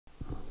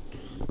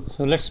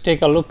So let's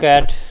take a look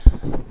at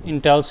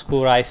Intel's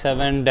Core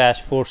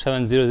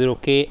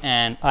i7-4700K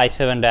and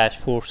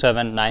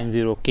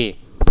i7-4790K.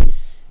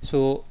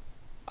 So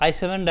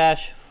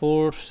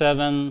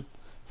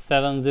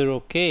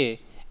i7-4770K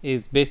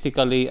is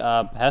basically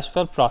a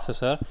Haswell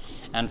processor,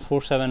 and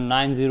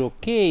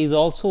 4790K is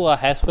also a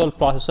Haswell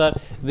processor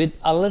with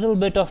a little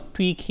bit of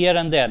tweak here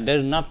and there. There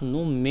is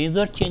no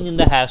major change in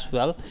the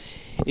Haswell.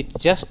 It's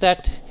just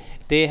that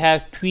they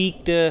have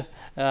tweaked their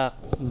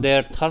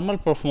thermal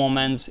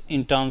performance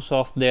in terms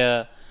of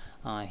their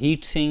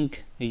heatsink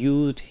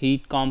used,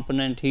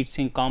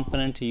 heatsink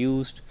component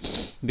used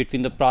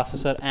between the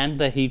processor and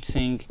the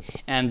heatsink,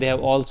 and they have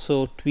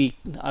also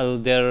tweaked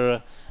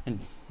their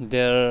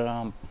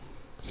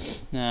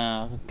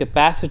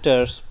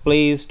capacitors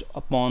placed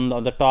upon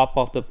the top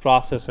of the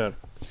processor.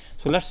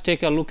 So let's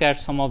take a look at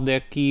some of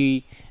their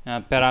key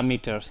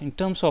parameters. In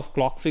terms of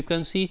clock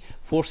frequency,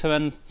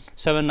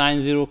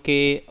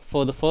 47790K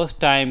for the first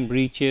time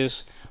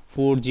reaches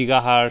 4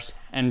 gigahertz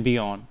and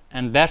beyond,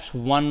 and that's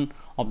one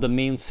of the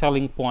main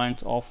selling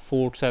points of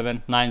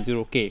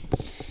 4790K.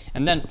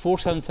 And then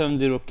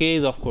 4770K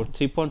is of course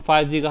 3.5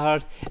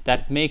 gigahertz.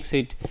 That makes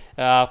it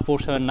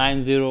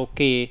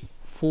 4790K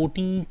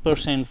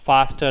 14%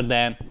 faster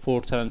than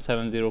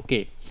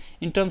 4770K.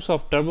 In terms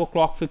of turbo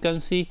clock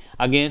frequency,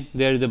 again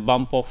there is a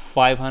bump of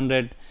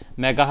 500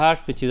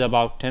 megahertz, which is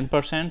about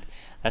 10%.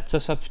 That's a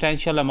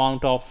substantial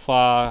amount of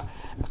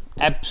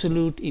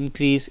absolute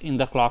increase in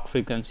the clock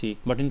frequency,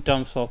 but in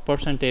terms of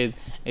percentage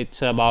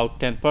it's about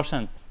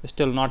 10%.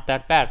 Still not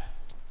that bad.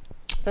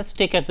 Let's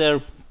take at their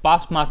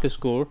past market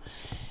score.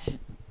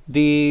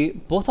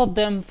 Both of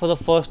them, for the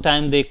first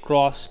time, they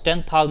crossed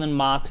 10,000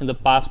 marks in the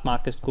past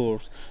market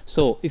scores.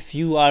 So if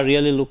you are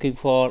really looking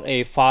for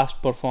a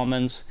fast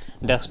performance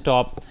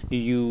desktop,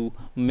 you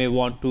may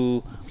want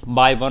to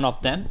buy one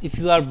of them. If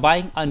you are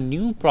buying a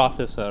new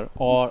processor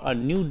or a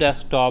new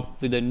desktop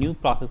with a new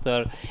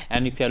processor,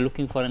 and if you are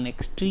looking for an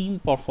extreme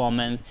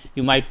performance,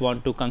 you might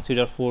want to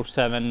consider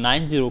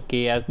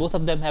 4790K, as both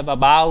of them have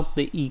about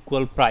the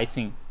equal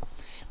pricing.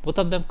 Both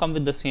of them come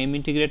with the same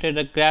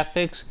integrated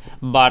graphics,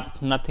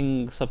 but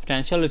nothing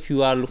substantial. If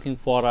you are looking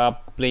for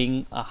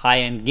playing a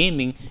high-end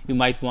gaming, you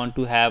might want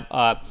to have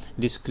a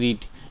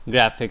discrete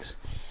graphics.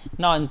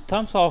 Now in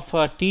terms of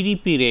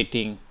TDP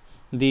rating,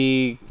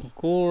 the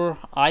Core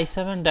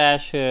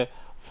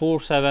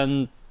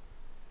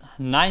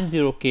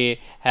i7-4790K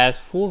has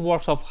 4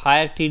 watts of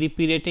higher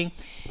TDP rating,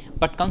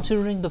 but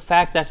considering the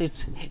fact that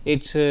it's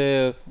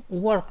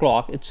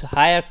overclock, it's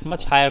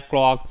much higher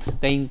clock,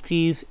 the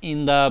increase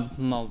in the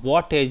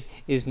wattage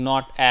is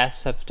not as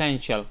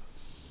substantial.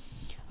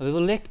 We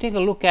will take a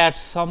look at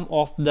some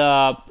of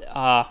the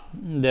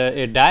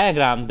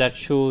diagram that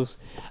shows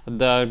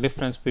the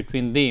difference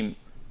between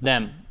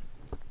them.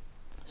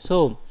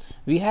 So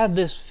we have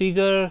this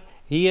figure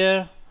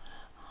here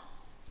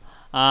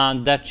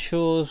that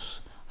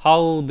shows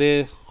how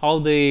the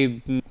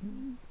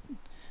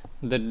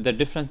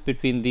difference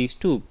between these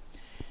two.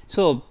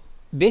 So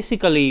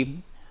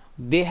basically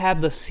they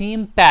have the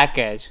same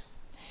package,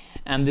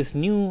 and this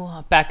new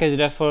package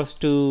refers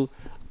to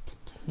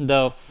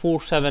the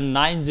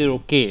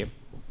 4790K.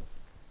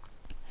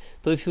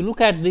 So if you look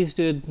at these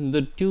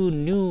the two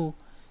new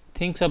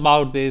things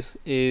about this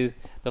is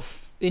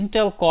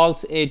Intel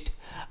calls it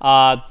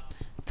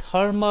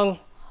thermal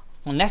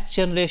next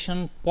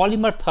generation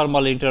polymer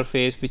thermal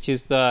interface, which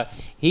is the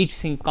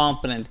heatsink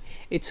component.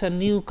 It's a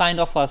new kind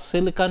of a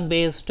silicon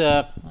based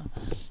thermal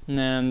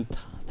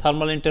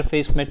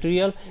interface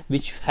material,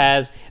 which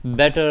has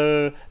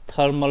better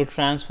thermal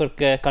transfer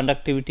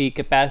conductivity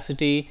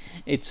capacity.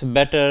 It's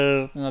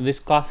better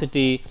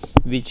viscosity,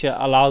 which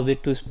allows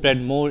it to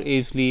spread more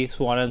easily,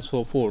 so on and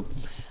so forth.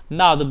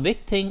 Now the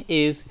big thing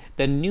is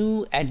the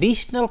new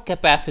additional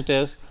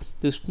capacitors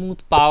to smooth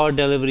power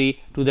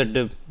delivery to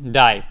the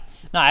die.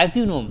 Now as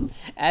you know,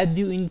 as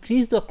you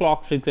increase the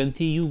clock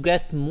frequency, you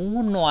get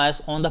more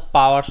noise on the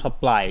power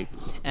supply,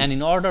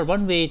 and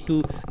one way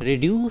to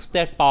reduce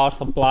that power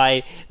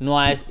supply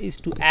noise is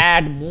to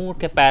add more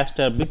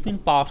capacitor between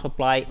power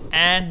supply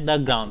and the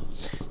ground.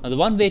 Now the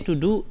one way to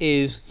do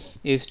is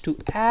to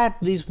add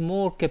these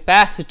more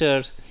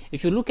capacitors.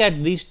 If you look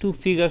at these two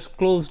figures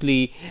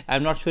closely,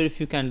 I'm not sure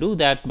if you can do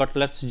that, but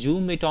let's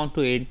zoom it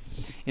onto it.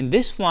 In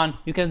this one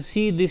you can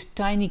see these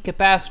tiny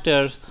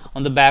capacitors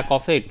on the back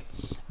of it.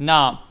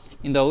 Now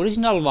in the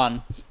original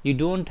one you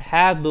don't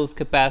have those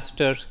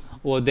capacitors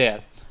over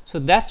there. So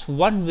that's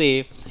one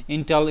way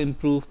Intel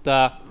improves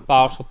the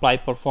power supply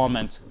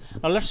performance.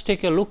 Now let's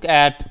take a look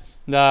at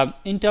the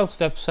Intel's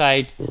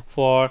website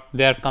for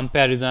their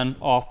comparison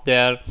of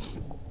their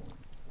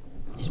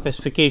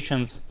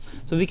specifications.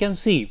 So we can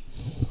see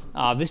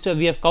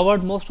we have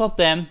covered most of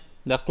them,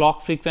 the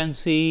clock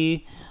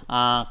frequency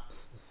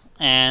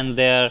and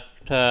their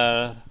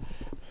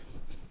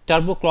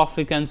turbo clock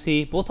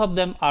frequency. Both of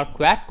them are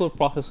quad core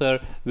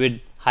processor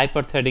with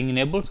hyper threading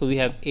enabled, so we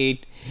have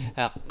 8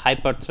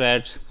 hyper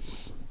threads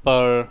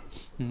per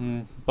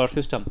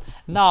system.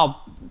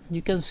 Now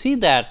you can see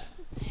that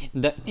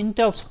the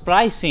Intel's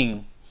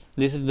pricing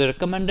this is the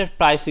recommended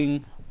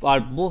pricing are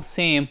both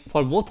same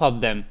for both of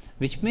them,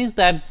 which means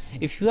that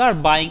if you are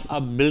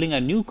building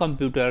a new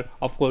computer,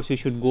 of course you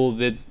should go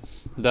with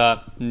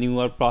the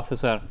newer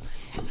processor.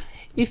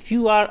 If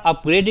you are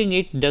upgrading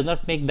it, does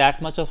not make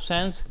that much of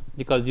sense,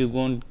 because you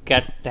won't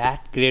get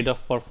that grade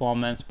of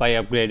performance by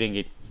upgrading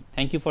it.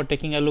 Thank you for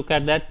taking a look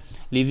at that.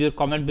 Leave your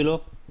comment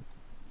below.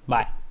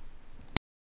 Bye.